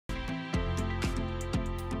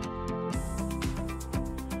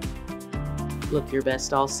Look your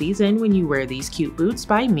best all season when you wear these cute boots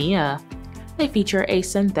by Mia. They feature a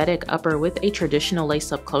synthetic upper with a traditional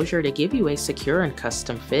lace-up closure to give you a secure and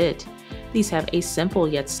custom fit. These have a simple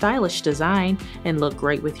yet stylish design and look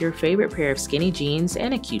great with your favorite pair of skinny jeans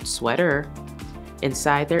and a cute sweater.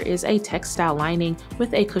 Inside there is a textile lining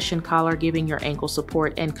with a cushion collar giving your ankle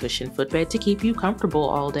support and cushioned footbed to keep you comfortable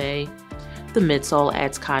all day. The midsole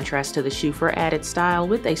adds contrast to the shoe for added style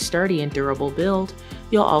with a sturdy and durable build.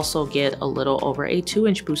 You'll also get a little over a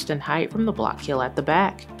 2-inch boost in height from the block heel at the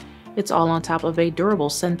back. It's all on top of a durable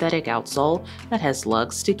synthetic outsole that has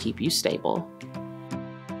lugs to keep you stable.